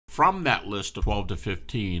From that list of 12 to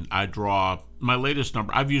 15, I draw my latest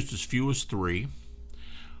number. I've used as few as 3.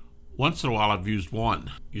 Once in a while, I've used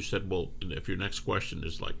 1. You said, well, if your next question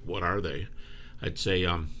is like, what are they? I'd say,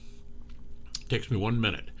 it takes me 1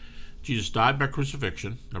 minute. Jesus died by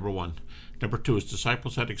crucifixion, number 1. Number 2, his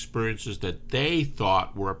disciples had experiences that they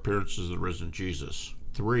thought were appearances of the risen Jesus.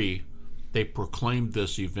 3, they proclaimed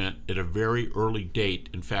this event at a very early date,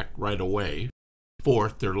 in fact, right away.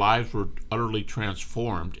 4th, their lives were utterly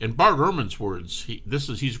transformed. In Bart Ehrman's words,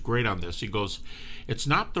 he's great on this. He goes, it's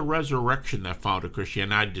not the resurrection that founded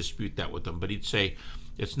Christianity. I'd dispute that with him, but he'd say,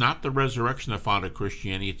 it's not the resurrection that founded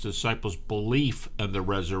Christianity, it's the disciples' belief in the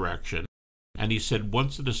resurrection. And he said,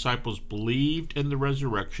 once the disciples believed in the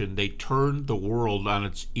resurrection, they turned the world on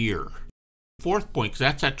its ear. 4th point, because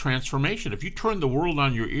that's that transformation. If you turn the world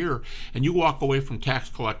on your ear and you walk away from tax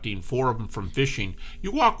collecting, 4 of them from fishing,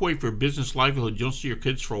 you walk away from your business livelihood, you don't see your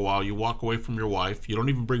kids for a while, you walk away from your wife, you don't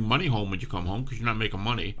even bring money home when you come home because you're not making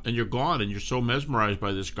money, and you're gone, and you're so mesmerized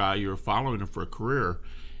by this guy, you're following him for a career,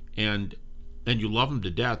 and you love him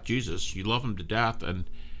to death, Jesus, you love him to death, and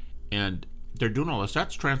they're doing all this.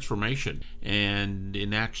 That's transformation. And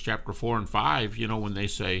in Acts chapter 4 and 5, when they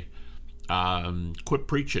say, quit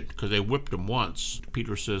preaching, because they whipped him once.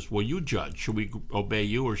 Peter says, well, you judge. Should we obey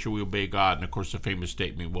you or should we obey God? And of course, the famous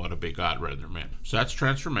statement, we ought to obey God rather than man. So that's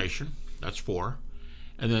transformation. That's 4.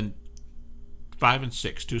 And then 5 and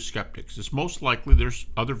 6, 2 skeptics. It's most likely there's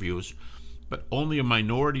other views, but only a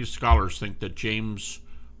minority of scholars think that James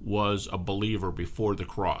was a believer before the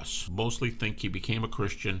cross. Mostly think he became a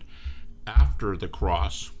Christian after the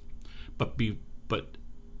cross, but it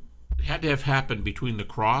had to have happened between the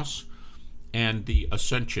cross and the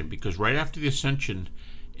ascension, because right after the ascension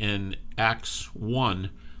in Acts 1,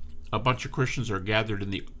 a bunch of Christians are gathered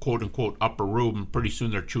in the quote-unquote upper room, and pretty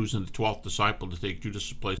soon they're choosing the 12th disciple to take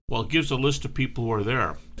Judas' place. Well, it gives a list of people who are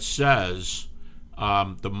there. It says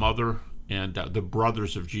the mother and the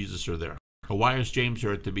brothers of Jesus are there. Well, why is James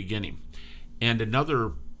there at the beginning? And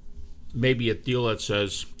another, maybe a deal that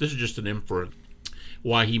says, this is just an inference,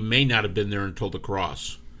 why he may not have been there until the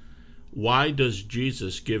cross. Why does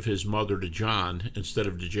Jesus give his mother to John instead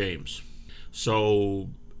of to James? So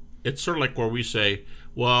it's sort of like where we say,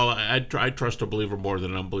 well, I trust a believer more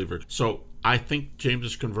than an unbeliever. So I think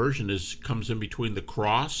James's conversion comes in between the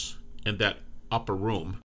cross and that upper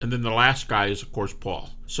room. And then the last guy is, of course, Paul.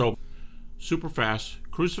 So super fast,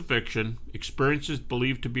 crucifixion, experiences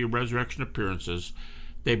believed to be resurrection appearances.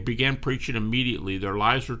 They began preaching immediately. Their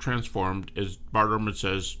lives were transformed, as Bart Ehrman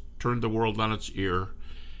says, turned the world on its ear.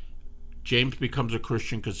 James becomes a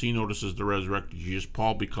Christian because he notices the resurrected Jesus.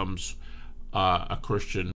 Paul becomes a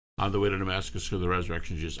Christian on the way to Damascus because of the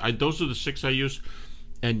resurrection of Jesus. Those are the 6 I use,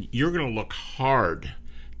 and you're going to look hard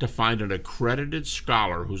to find an accredited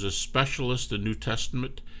scholar who's a specialist in New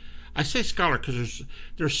Testament. I say scholar because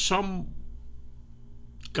there's some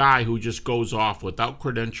guy who just goes off without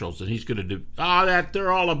credentials, and he's going to do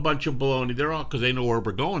they're all a bunch of baloney. They're all, because they know where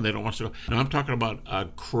we're going. They don't want to go. Now I'm talking about a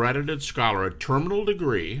accredited scholar, a terminal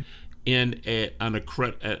degree in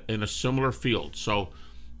a similar field. So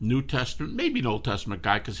New Testament, maybe an Old Testament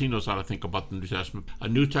guy, because he knows how to think about the New Testament. A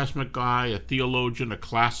New Testament guy, a theologian, a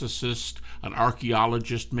classicist, an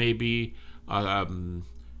archaeologist, maybe a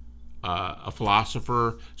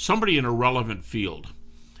philosopher, somebody in a relevant field.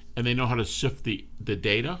 And they know how to sift the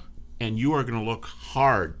data, and you are going to look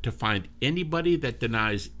hard to find anybody that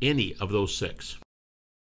denies any of those 6.